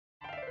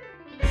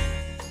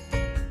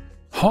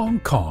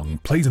Hong Kong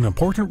plays an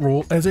important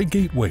role as a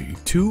gateway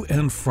to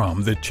and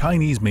from the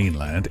Chinese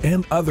mainland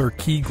and other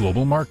key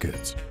global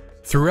markets.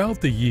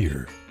 Throughout the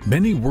year,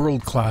 many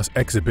world-class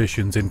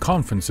exhibitions and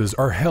conferences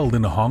are held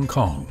in Hong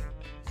Kong.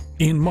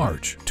 In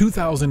March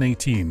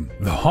 2018,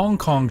 the Hong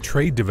Kong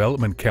Trade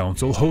Development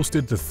Council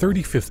hosted the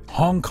 35th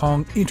Hong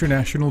Kong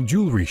International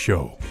Jewelry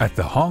Show at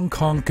the Hong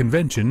Kong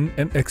Convention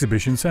and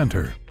Exhibition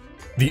Center.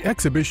 The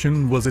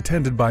exhibition was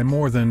attended by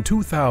more than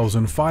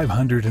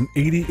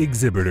 2,580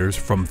 exhibitors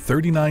from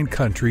 39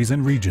 countries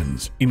and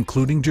regions,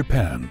 including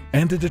Japan,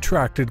 and it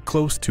attracted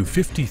close to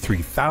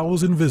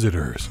 53,000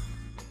 visitors.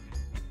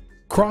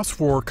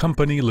 Crossfor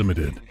Company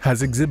Limited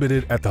has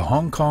exhibited at the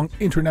Hong Kong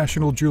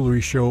International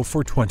Jewelry Show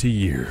for 20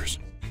 years.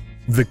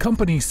 The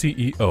company's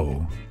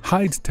CEO,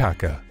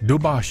 Hidetaka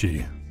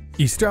Dobashi,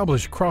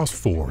 established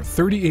Crossfor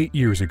 38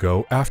 years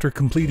ago after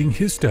completing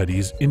his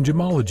studies in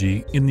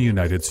gemology in the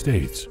United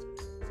States.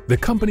 The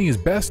company is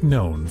best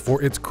known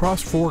for its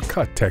Crossfor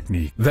cut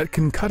technique that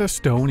can cut a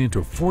stone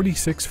into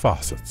 46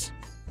 facets.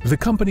 The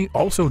company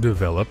also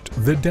developed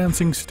the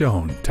dancing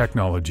stone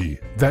technology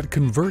that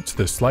converts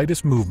the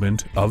slightest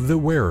movement of the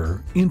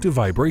wearer into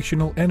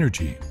vibrational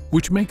energy,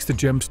 which makes the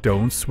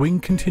gemstone swing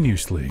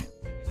continuously.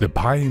 The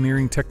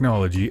pioneering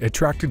technology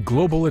attracted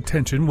global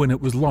attention when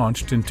it was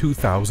launched in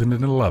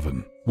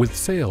 2011, with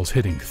sales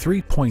hitting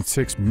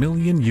 3.6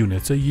 million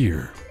units a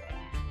year.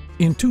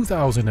 In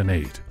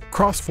 2008,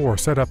 Crossfor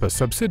set up a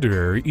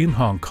subsidiary in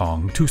Hong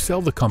Kong to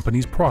sell the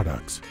company's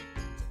products.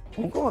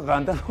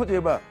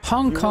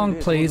 Hong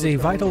Kong plays a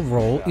vital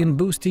role in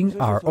boosting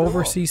our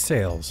overseas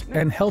sales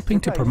and helping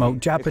to promote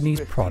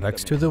Japanese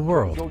products to the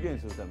world.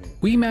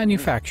 We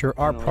manufacture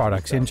our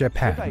products in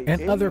Japan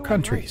and other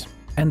countries,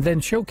 and then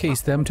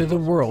showcase them to the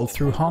world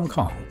through Hong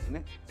Kong.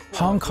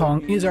 Hong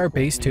Kong is our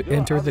base to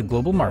enter the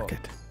global market.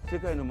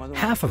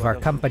 Half of our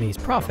company's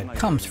profit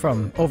comes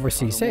from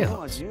overseas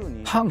sales.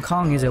 Hong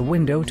Kong is a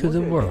window to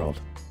the world.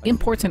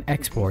 Imports and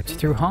exports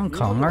through Hong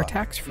Kong are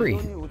tax-free,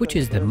 which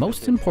is the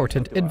most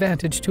important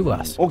advantage to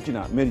us.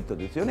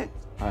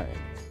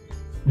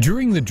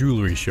 During the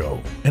jewelry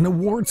show, an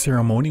award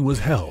ceremony was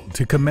held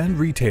to commend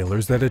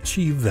retailers that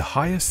achieved the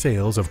highest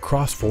sales of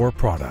Crossfor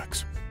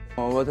products.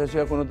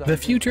 The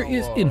future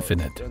is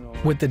infinite.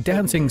 With the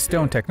dancing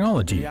stone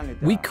technology,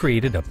 we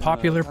created a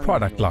popular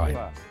product line.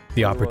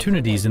 The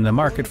opportunities in the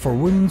market for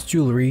women's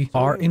jewelry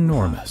are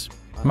enormous.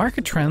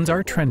 Market trends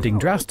are trending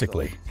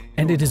drastically,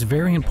 and it is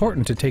very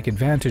important to take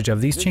advantage of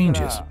these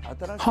changes.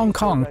 Hong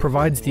Kong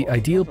provides the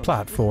ideal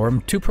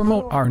platform to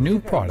promote our new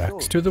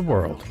products to the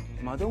world.